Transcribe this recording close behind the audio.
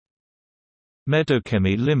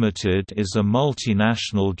Medochemie Limited is a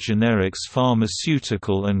multinational generics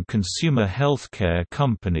pharmaceutical and consumer healthcare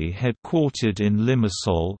company headquartered in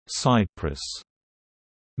Limassol, Cyprus.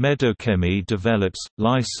 Medochemie develops,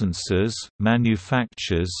 licenses,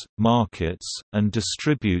 manufactures, markets, and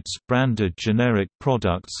distributes branded generic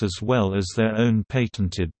products as well as their own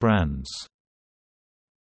patented brands.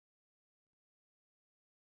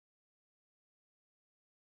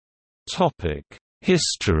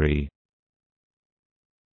 History.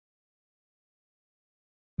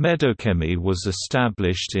 Medochemie was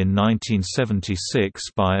established in 1976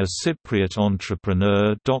 by a Cypriot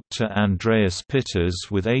entrepreneur Dr. Andreas Pitters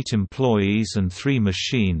with 8 employees and 3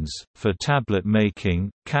 machines, for tablet making,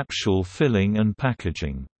 capsule filling and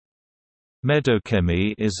packaging.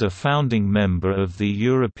 Medochemie is a founding member of the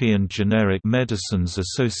European Generic Medicines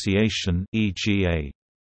Association (EGA).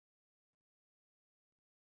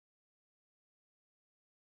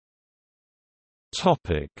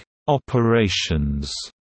 Operations.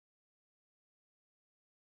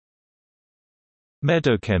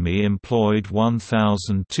 Medochemie employed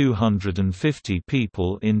 1,250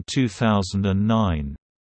 people in 2009.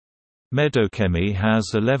 Medochemie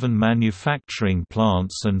has 11 manufacturing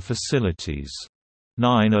plants and facilities.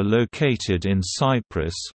 9 are located in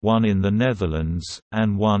Cyprus, 1 in the Netherlands,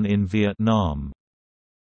 and 1 in Vietnam.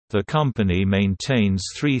 The company maintains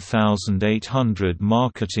 3,800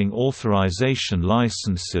 marketing authorization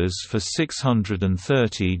licenses for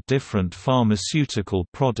 630 different pharmaceutical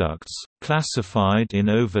products, classified in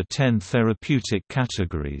over 10 therapeutic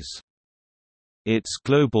categories. Its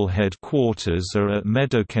global headquarters are at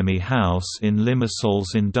Medochemie House in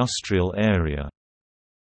Limassol's industrial area.